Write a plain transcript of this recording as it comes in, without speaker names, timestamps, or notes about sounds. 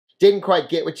Didn't quite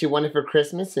get what you wanted for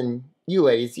Christmas, and you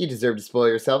ladies, you deserve to spoil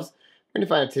yourselves. We're going to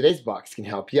find out today's box can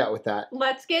help you out with that.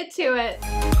 Let's get to it.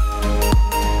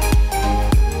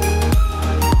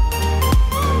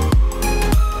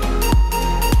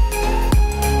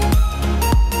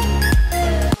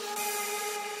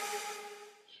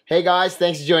 Hey guys,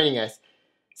 thanks for joining us.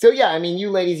 So yeah, I mean,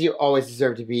 you ladies, you always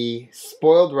deserve to be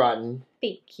spoiled rotten.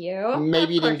 Thank you.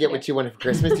 Maybe you didn't get what you wanted for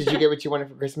Christmas. Did you get what you wanted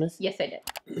for Christmas? Yes, I did.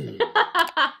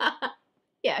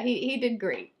 Yeah, he did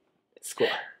great. Score.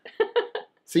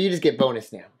 So you just get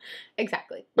bonus now.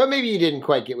 Exactly. But maybe you didn't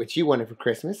quite get what you wanted for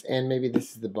Christmas, and maybe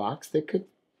this is the box that could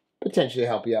potentially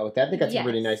help you out with that. They got some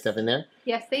pretty nice stuff in there.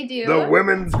 Yes, they do. The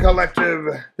Women's Collective.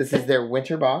 This is their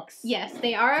winter box. Yes,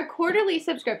 they are a quarterly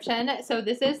subscription. So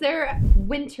this is their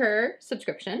winter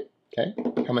subscription. Okay.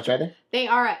 How much are they? They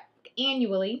are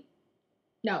annually.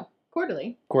 No,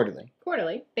 quarterly. Quarterly.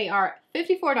 Quarterly. They are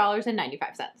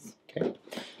 $54.95. Okay.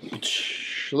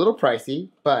 A little pricey,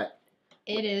 but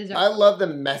it is. I love the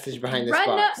message behind this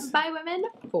box. Run by women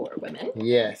for women.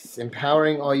 Yes,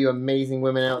 empowering all you amazing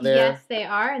women out there. Yes, they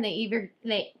are, and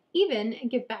they even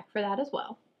give back for that as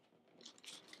well.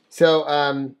 So,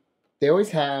 they always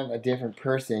have a different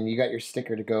person. You got your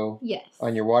sticker to go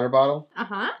on your water bottle.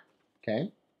 Uh-huh. Okay.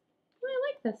 I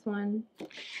like this one.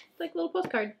 It's like a little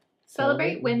postcard.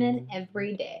 Celebrate women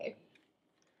every day.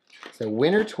 So,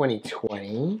 Winter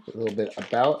 2020, a little bit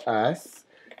about us.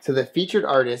 So, the featured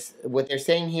artist, what they're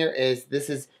saying here is this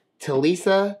is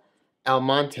Talisa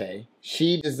Almonte.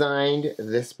 She designed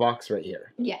this box right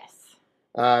here. Yes.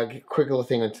 Quick little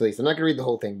thing on Talisa. I'm not going to read the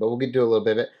whole thing, but we'll do a little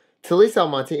bit of it. Talisa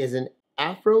Almonte is an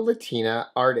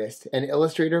Afro-Latina artist and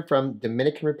illustrator from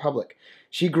Dominican Republic.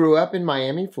 She grew up in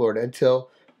Miami, Florida until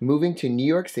moving to New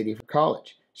York City for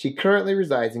college. She currently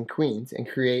resides in Queens and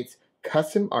creates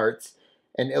custom arts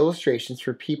and illustrations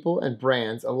for people and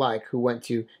brands alike who want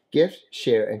to gift,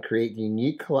 share, and create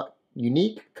unique,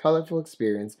 colorful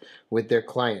experience with their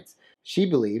clients. She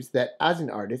believes that as an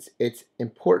artist, it's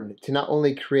important to not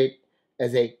only create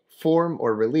as a form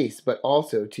or release, but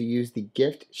also to use the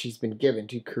gift she's been given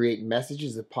to create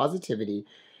messages of positivity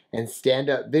and stand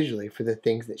up visually for the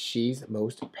things that she's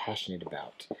most passionate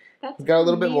about. That's We've got a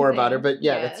little bit more about her, amazing. but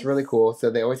yeah, that's really cool. So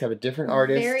they always have a different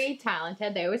artist. Very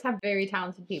talented. They always have very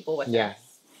talented people with them.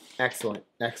 Yes. Excellent.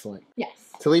 Excellent. Yes.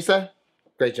 Talisa,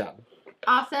 great job.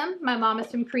 Awesome. My mom is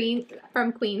from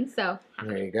Queens, so.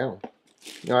 There you go.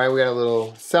 All right, we got a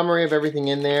little summary of everything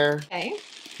in there. Okay.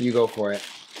 You go for it.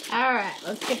 All right,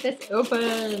 let's get this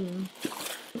open.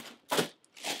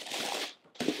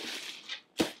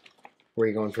 Where are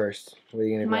you going first? What are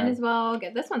you going to grab? Might as well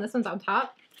get this one. This one's on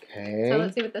top. Okay. So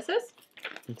let's see what this is.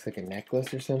 Looks like a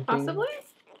necklace or something. Possibly.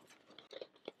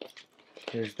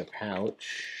 Here's the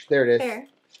pouch. There it is. There.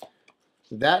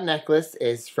 That necklace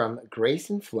is from Grace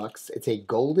and Flux. It's a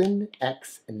golden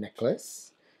X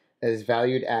necklace. It is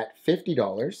valued at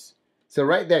 $50. So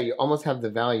right there, you almost have the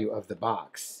value of the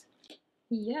box.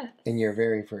 Yes. In your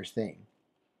very first thing.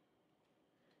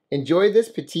 Enjoy this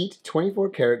petite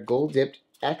 24-karat gold-dipped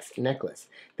X necklace.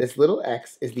 This little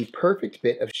X is the perfect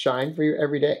bit of shine for your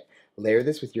everyday. Layer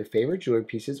this with your favorite jewelry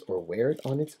pieces or wear it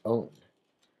on its own.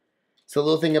 So a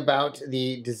little thing about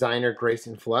the designer Grace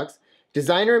and Flux.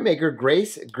 Designer and maker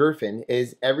Grace Gerfin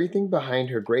is everything behind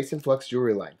her Grace and Flux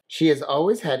jewelry line. She has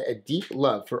always had a deep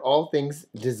love for all things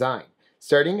design.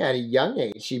 Starting at a young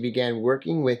age, she began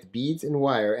working with beads and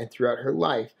wire, and throughout her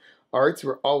life, arts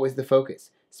were always the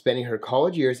focus. Spending her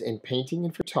college years in painting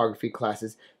and photography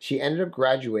classes, she ended up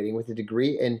graduating with a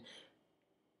degree in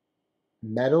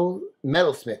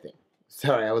metalsmithing.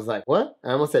 Sorry, I was like, what?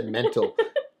 I almost said mental.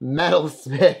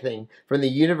 Metalsmithing from the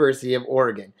University of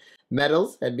Oregon.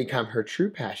 Metals had become her true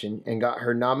passion and got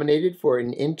her nominated for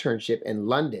an internship in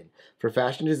London for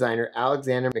fashion designer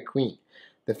Alexander McQueen.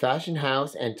 The fashion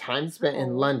house and time spent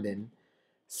in London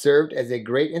served as a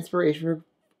great inspiration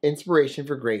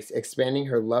for Grace, expanding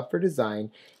her love for design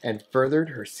and furthered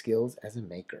her skills as a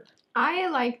maker. I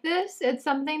like this. It's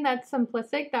something that's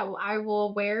simplistic that I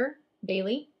will wear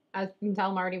daily. As you can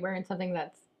tell, I'm already wearing something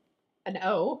that's an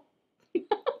O.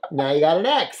 Now you got an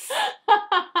X.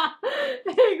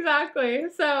 Exactly.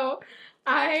 So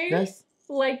I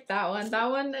like that one. That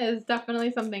one is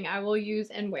definitely something I will use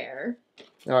and wear.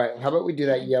 All right. How about we do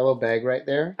that yellow bag right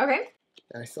there? Okay.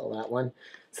 I saw that one.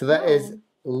 So that is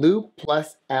Lou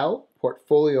plus L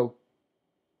Portfino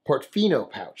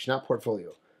pouch, not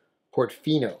portfolio.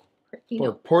 Portofino.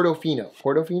 Or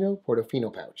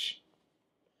Portofino pouch.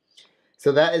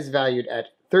 So that is valued at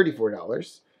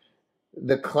 $34.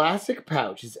 The classic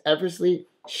pouch is effortlessly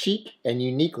chic and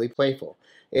uniquely playful.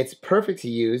 It's perfect to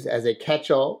use as a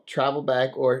catch-all, travel bag,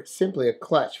 or simply a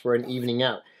clutch for an evening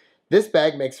out. This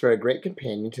bag makes for a great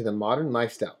companion to the modern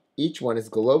lifestyle. Each one is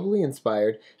globally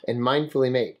inspired and mindfully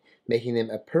made, making them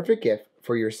a perfect gift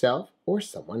for yourself or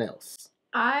someone else.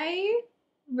 I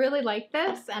really like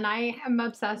this, and I am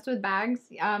obsessed with bags.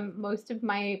 Most of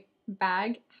my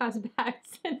bag has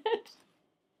bags in it.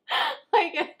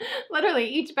 Like, literally,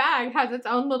 each bag has its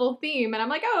own little theme, and I'm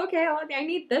like, oh, okay, I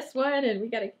need this one, and we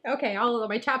gotta, okay, all of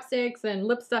my chapsticks and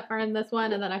lip stuff are in this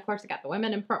one, and then, of course, I got the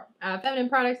women and feminine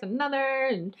products in another,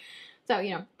 and so,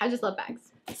 you know, I just love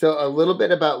bags. So, a little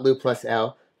bit about Lou Plus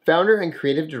L. Founder and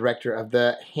creative director of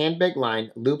the handbag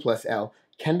line Lou Plus L,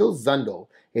 Kendall Zundel,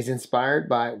 is inspired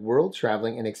by world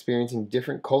traveling and experiencing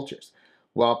different cultures.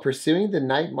 While pursuing the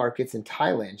night markets in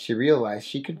Thailand, she realized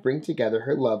she could bring together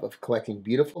her love of collecting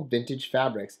beautiful vintage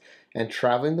fabrics and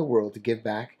traveling the world to give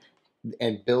back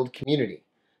and build community.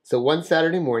 So one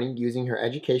Saturday morning, using her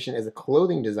education as a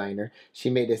clothing designer, she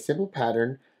made a simple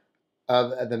pattern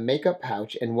of the makeup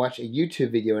pouch and watched a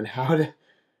YouTube video on how to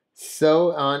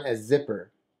sew on a zipper.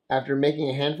 After making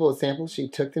a handful of samples, she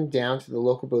took them down to the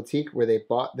local boutique where they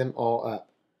bought them all up.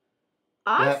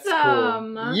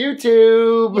 Awesome! That's cool.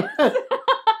 YouTube!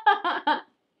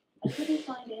 I couldn't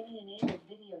find any enabled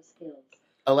video skills.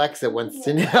 Alexa wants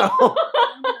to know.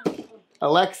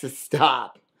 Alexa,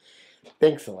 stop.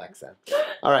 Thanks, Alexa.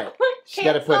 All right. She's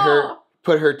got to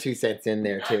put her 2 cents in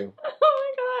there, too. Oh,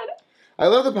 my God. I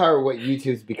love the power of what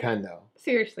YouTube's become, though.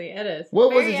 Seriously, it is.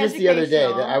 What was it just the other day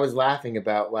that I was laughing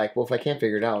about? Like, well, if I can't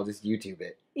figure it out, I'll just YouTube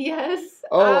it. Yes.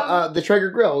 Oh, the Traeger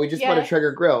grill. We just bought a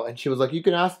Traeger grill. And she was like, you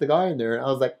can ask the guy in there. And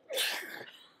I was like...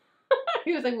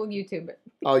 He was like, well, YouTube it.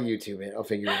 I'll YouTube it. I'll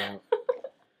figure it out.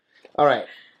 All right.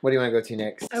 What do you want to go to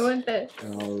next? I want this.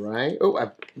 All right. Oh,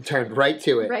 I turned right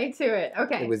to it. Right to it.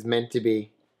 Okay. It was meant to be.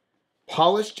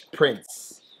 Polished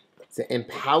Prints. It's an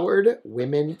Empowered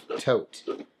Women Tote.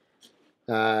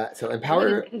 So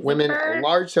Empowered Women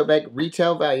large tote bag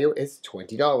retail value is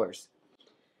 $20.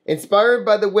 Inspired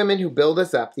by the women who build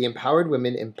us up, the Empowered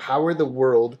Women Empower the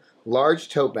World large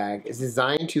tote bag is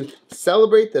designed to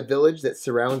celebrate the village that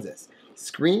surrounds us.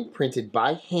 Screen printed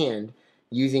by hand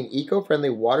using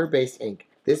eco-friendly water-based ink.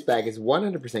 This bag is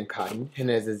 100% cotton and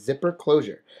has a zipper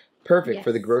closure. Perfect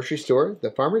for the grocery store,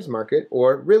 the farmer's market,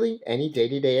 or really any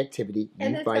day-to-day activity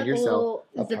you find yourself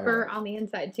a zipper on the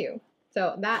inside too.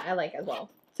 So that I like as well.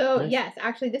 So nice. Yes,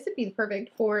 actually this would be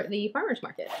perfect for the farmer's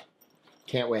market.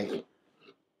 Can't wait.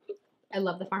 I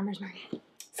love the farmer's market.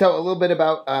 So a little bit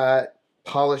about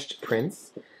Polished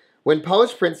Prints. When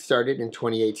Polished Prints started in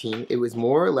 2018, it was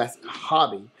more or less a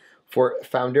hobby for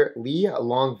founder Lee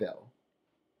Longville.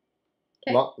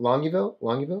 Okay.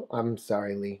 Longville? I'm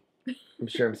sorry, Lee. I'm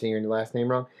sure I'm saying your last name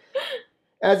wrong.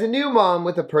 As a new mom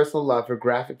with a personal love for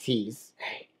graphic tees,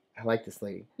 hey, I like this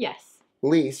lady. Yes.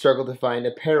 Lee struggled to find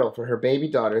apparel for her baby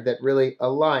daughter that really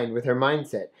aligned with her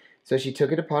mindset, so she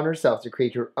took it upon herself to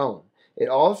create her own. It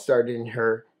all started in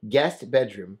her guest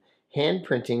bedroom, hand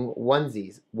printing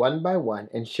onesies one by one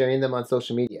and sharing them on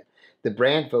social media. The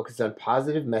brand focused on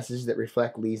positive messages that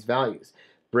reflect Lee's values,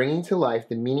 bringing to life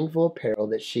the meaningful apparel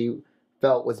that she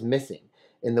felt was missing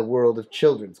in the world of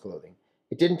children's clothing.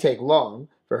 It didn't take long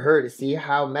for her to see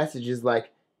how messages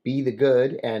like be the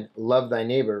good and love thy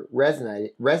neighbor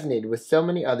resonated with so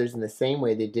many others in the same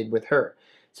way they did with her.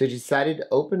 So she decided to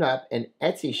open up an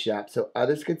Etsy shop so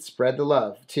others could spread the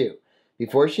love too.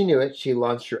 Before she knew it, she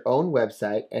launched her own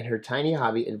website, and her tiny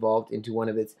hobby evolved into one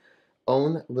of its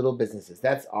own little businesses.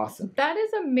 That's awesome. That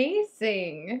is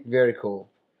amazing. Very cool.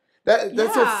 That's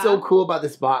what's so cool about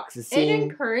this box is seeing... It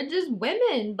encourages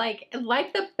women, like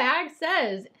the bag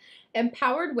says,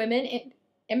 empowered women,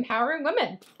 empowering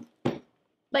women.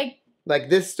 Like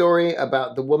this story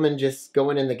about the woman just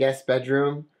going in the guest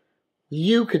bedroom.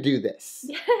 You could do this.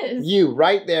 Yes. You,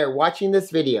 right there, watching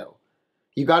this video.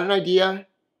 You got an idea?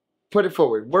 Put it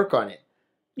forward. Work on it.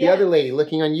 The other lady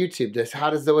looking on YouTube, just how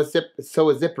to sew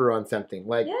a zipper on something.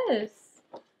 Like, yes.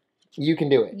 You can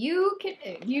do it.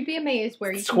 You'd be amazed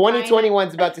where you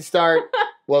 2021's about to start.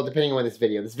 Well, depending on this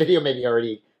video. This video may be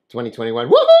already 2021.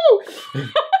 Woohoo!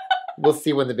 We'll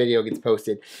see when the video gets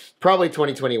posted. Probably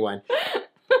 2021.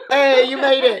 Hey, you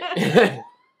made it!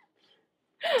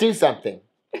 Do something.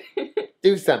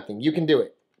 Do something. You can do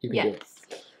it. You can do it.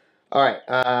 All right.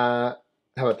 How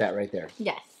about that right there?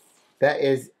 Yes. That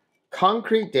is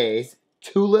Concrete Days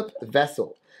Tulip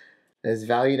Vessel. That is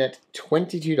valued at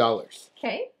 $22.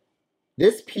 Okay.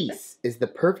 This piece is the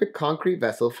perfect concrete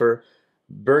vessel for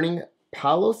burning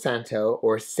Palo Santo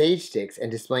or sage sticks and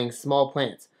displaying small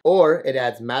plants. Or it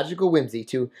adds magical whimsy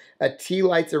to a tea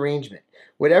lights arrangement.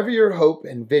 Whatever your hope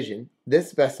and vision,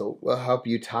 this vessel will help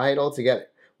you tie it all together.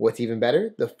 What's even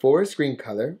better, the forest green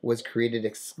color was created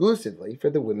exclusively for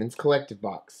the Women's Collective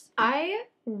box. I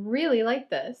really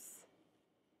like this.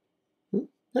 That's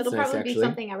It'll nice, probably actually. be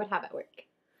something I would have at work.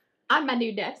 On my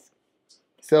new desk.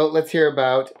 So let's hear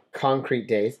about Concrete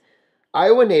Days.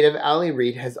 Iowa native Allie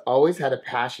Reed has always had a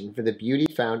passion for the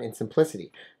beauty found in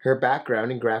simplicity. Her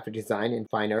background in graphic design and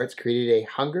fine arts created a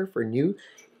hunger for new,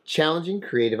 challenging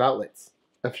creative outlets.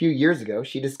 A few years ago,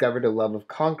 she discovered a love of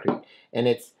concrete and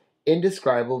its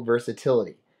indescribable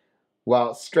versatility.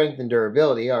 While strength and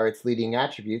durability are its leading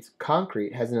attributes,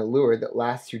 concrete has an allure that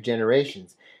lasts through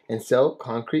generations, and so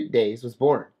Concrete Days was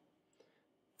born.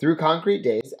 Through Concrete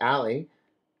Days, Allie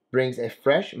brings a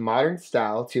fresh, modern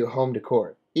style to home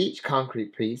decor. Each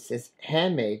concrete piece is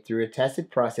handmade through a tested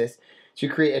process to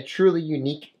create a truly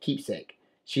unique keepsake.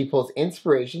 She pulls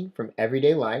inspiration from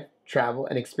everyday life, travel,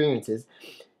 and experiences,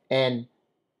 and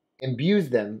imbues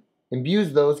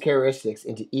those characteristics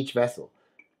into each vessel,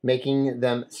 making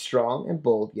them strong and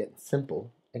bold, yet simple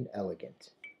and elegant.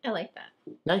 I like that.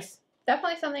 Nice.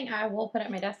 Definitely something I will put at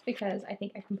my desk because I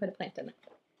think I can put a plant in it.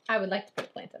 I would like to put a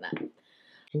plant in that. I think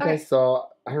Okay. I saw,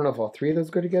 I don't know if all three of those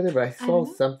go together, but I saw don't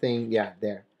know. something, yeah,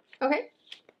 there. Okay.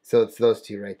 So it's those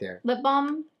two right there. Lip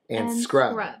balm And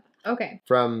scrub. Okay.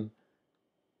 From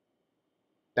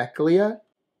Beccalia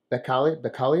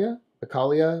Botanicals.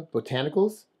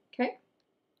 Okay.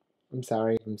 I'm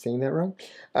sorry if I'm saying that wrong.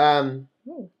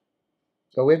 Ooh.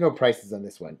 So we have no prices on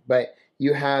this one, but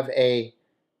you have a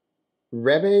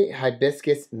Rebe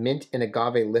Hibiscus Mint and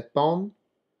Agave Lip Balm.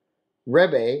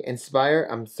 Rebe, I'm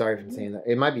sorry if I'm saying that.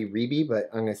 It might be Rebe, but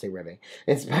I'm going to say Rebe.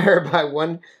 Inspired by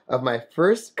one of my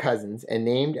first cousins and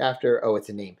named after, it's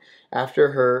a name,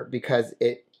 after her because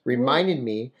it reminded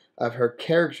me of her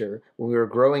character when we were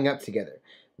growing up together.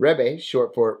 Rebe,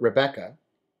 short for Rebecca.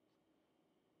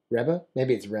 Reba?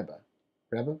 Maybe it's Reba.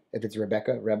 Reba? If it's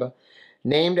Rebecca, Reba.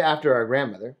 Named after our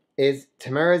grandmother, is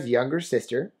Tamara's younger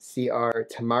sister. See our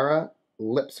Tamara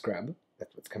Lip Scrub.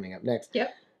 That's what's coming up next.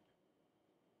 Yep.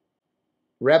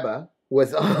 Reba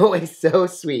was always so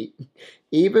sweet,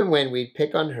 even when we'd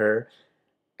pick on her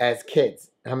as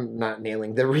kids. I'm not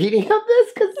nailing the reading of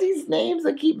this because these names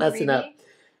I keep messing up.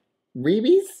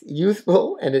 Rebe's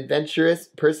youthful and adventurous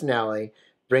personality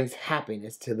brings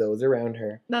happiness to those around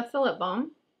her. That's the lip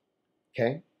balm.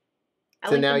 Okay. I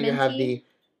So like now the you have minty. the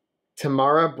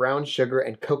Tamara brown sugar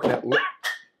and coconut lip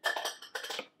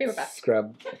Be right back.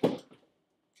 scrub.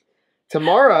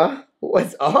 Tamara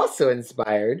was also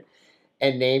inspired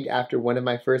and named after one of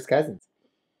my first cousins.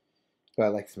 Oh, I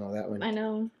like to smell that one. I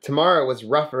know. Tamara was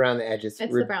rough around the edges,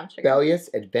 It's the brown sugar. rebellious,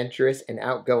 adventurous, and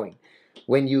outgoing.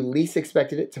 When you least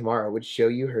expected it, Tamara would show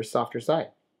you her softer side,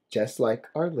 just like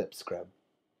our lip scrub.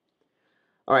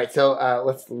 All right, so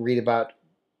let's read about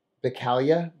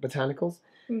Beccalia Botanicals.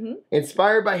 Mm-hmm.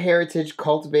 Inspired by heritage,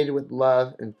 cultivated with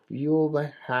love, and fueled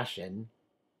by passion,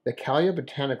 Beccalia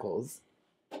Botanicals,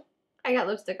 I got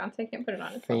lipstick on, so I can't put it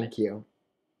on. thank you,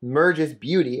 merges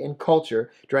beauty and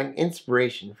culture, drawing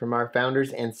inspiration from our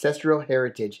founders' ancestral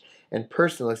heritage and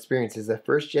personal experiences as a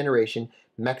first-generation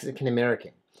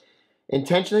Mexican-American.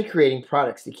 Intentionally creating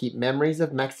products to keep memories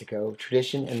of Mexico,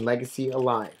 tradition, and legacy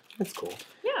alive. That's cool.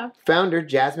 Yeah. Founder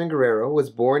Jasmine Guerrero was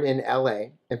born in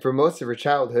LA, and for most of her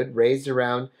childhood raised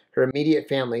around her immediate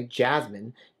family.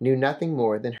 Jasmine knew nothing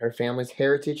more than her family's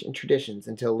heritage and traditions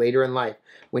until later in life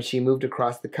when she moved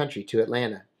across the country to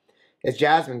Atlanta. As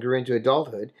Jasmine grew into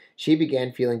adulthood, she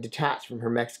began feeling detached from her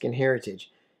Mexican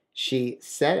heritage. She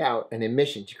set out on a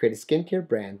mission to create a skincare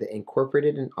brand that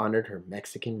incorporated and honored her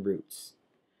Mexican roots.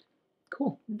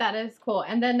 Cool. That is cool.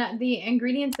 And then the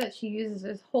ingredients that she uses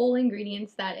is whole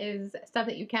ingredients. That is stuff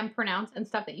that you can pronounce and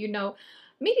stuff that you know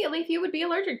immediately if you would be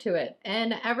allergic to it.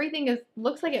 And everything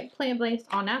looks like it's plant-based,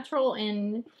 all natural,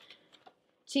 and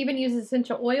she even uses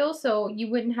essential oils, so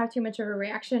you wouldn't have too much of a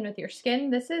reaction with your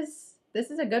skin. This is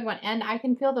a good one. And I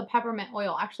can feel the peppermint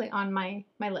oil actually on my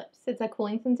lips. It's a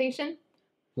cooling sensation.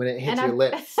 When it hits And your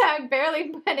lips. I barely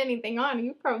put anything on.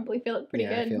 You probably feel it pretty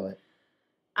good. I feel it.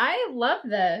 I love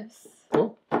this.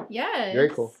 Cool. Yes. Very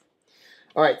cool.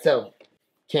 All right, so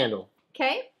candle.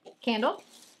 Okay. Candle.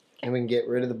 And we can get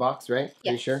rid of the box, right?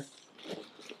 Yes. Are you sure?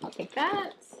 I'll take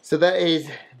that. So that is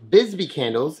Bisbee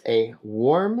Candles, a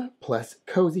warm plus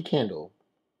cozy candle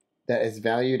that is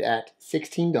valued at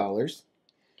 $16.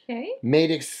 Okay.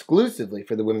 Made exclusively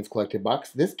for the Women's Collective box,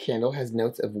 this candle has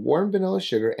notes of warm vanilla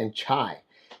sugar and chai.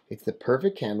 It's the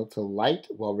perfect candle to light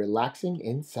while relaxing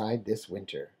inside this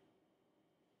winter.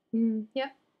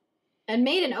 Yep. And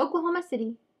made in Oklahoma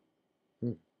City.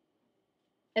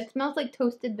 It smells like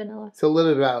toasted vanilla. So a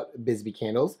little bit about Bisbee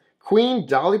Candles. Queen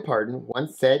Dolly Parton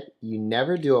once said, "You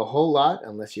never do a whole lot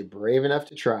unless you're brave enough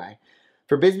to try."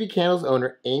 For Bisbee Candles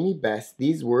owner Amy Best,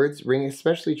 these words ring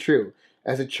especially true.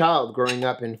 As a child growing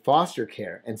up in foster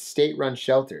care and state-run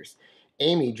shelters,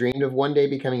 Amy dreamed of one day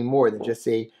becoming more than just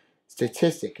a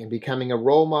statistic and becoming a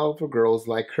role model for girls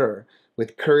like her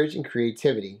with courage and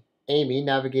creativity. Amy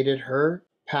navigated her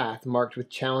path marked with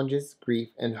challenges,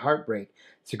 grief, and heartbreak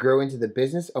to grow into the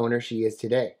business owner she is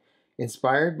today.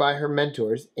 Inspired by her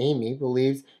mentors, Amy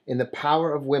believes in the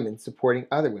power of women supporting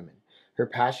other women. Her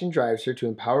passion drives her to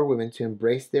empower women to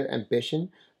embrace their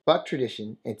ambition, buck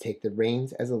tradition, and take the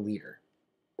reins as a leader.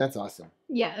 That's awesome.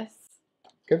 Yes.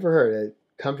 Good for her to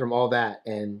come from all that,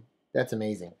 and that's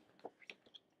amazing.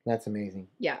 That's amazing.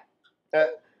 Yeah. Uh,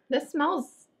 This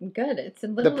smells good. It's The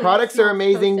literally products are smells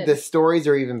amazing. toasted. The stories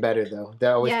are even better, though.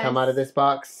 That always come out of Yes. this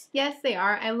box. Yes, they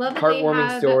are. I love that they Heartwarming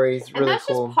have stories, and really that's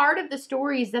cool. just part of the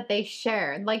stories that they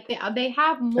share. Like they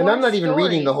have more. And I'm not even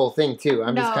reading the stories. whole thing, too.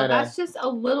 I'm no, just kind that's of... just a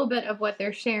little bit of what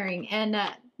they're sharing, and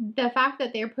the fact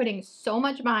that they're putting so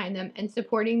much behind them and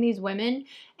supporting these women,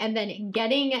 and then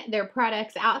getting their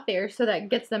products out there so that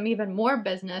gets them even more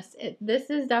business.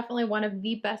 This is definitely one of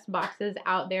the best boxes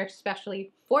out there,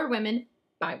 especially for women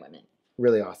by women.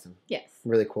 Really awesome. Yes,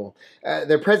 Really cool.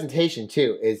 Their presentation,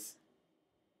 too, is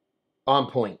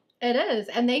on point. it is,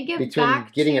 and they give Between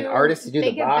back getting to, an artist to do they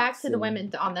the give box back to the and-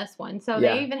 women on this one. So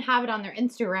Yeah. they even have it on their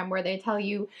Instagram where they tell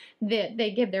you that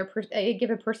they give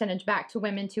a percentage back to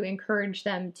women to encourage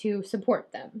them to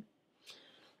support them.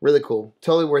 Really cool.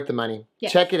 Totally worth the money.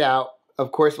 Yes. Check it out.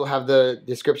 Of course, we'll have the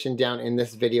description down in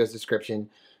this video's description.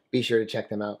 Be sure to check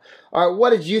them out. All right, what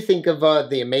did you think of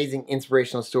the amazing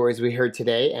inspirational stories we heard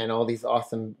today and all these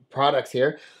awesome products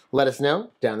here? Let us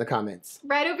know down in the comments.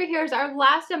 Right over here is our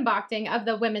last unboxing of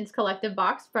the Women's Collective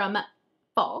box from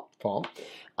fall.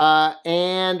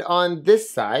 And on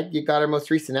this side, you got our most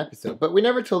recent episode. But we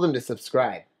never told them to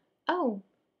subscribe. Oh.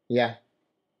 Yeah.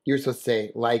 You were supposed to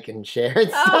say like and share and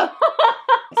Oh. stuff.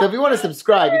 So if you want to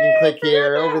subscribe, you can click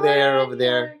here, over there, over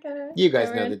there. Okay. You guys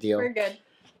We're know in. the deal. We're good.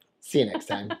 See you next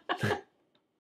time.